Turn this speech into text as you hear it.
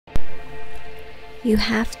You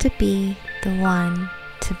have to be the one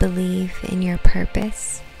to believe in your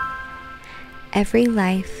purpose. Every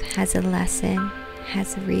life has a lesson,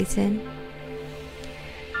 has a reason.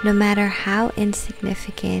 No matter how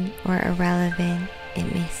insignificant or irrelevant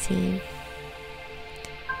it may seem,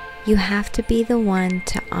 you have to be the one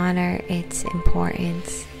to honor its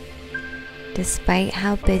importance. Despite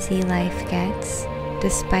how busy life gets,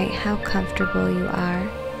 despite how comfortable you are,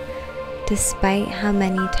 despite how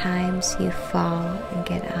many times you fall and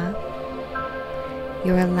get up,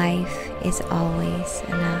 your life is always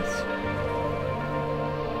enough.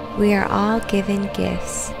 We are all given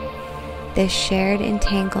gifts, this shared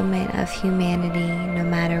entanglement of humanity, no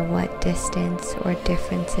matter what distance or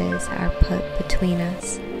differences are put between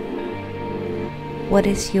us. What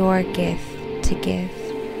is your gift to give?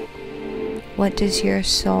 What does your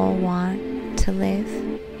soul want to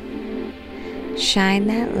live? Shine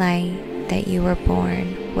that light that you were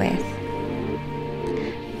born with.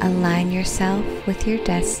 Align yourself with your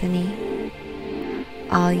destiny.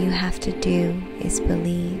 All you have to do is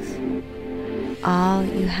believe. All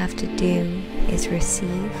you have to do is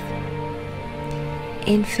receive.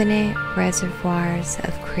 Infinite reservoirs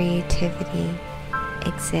of creativity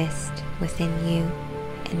exist within you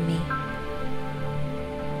and me.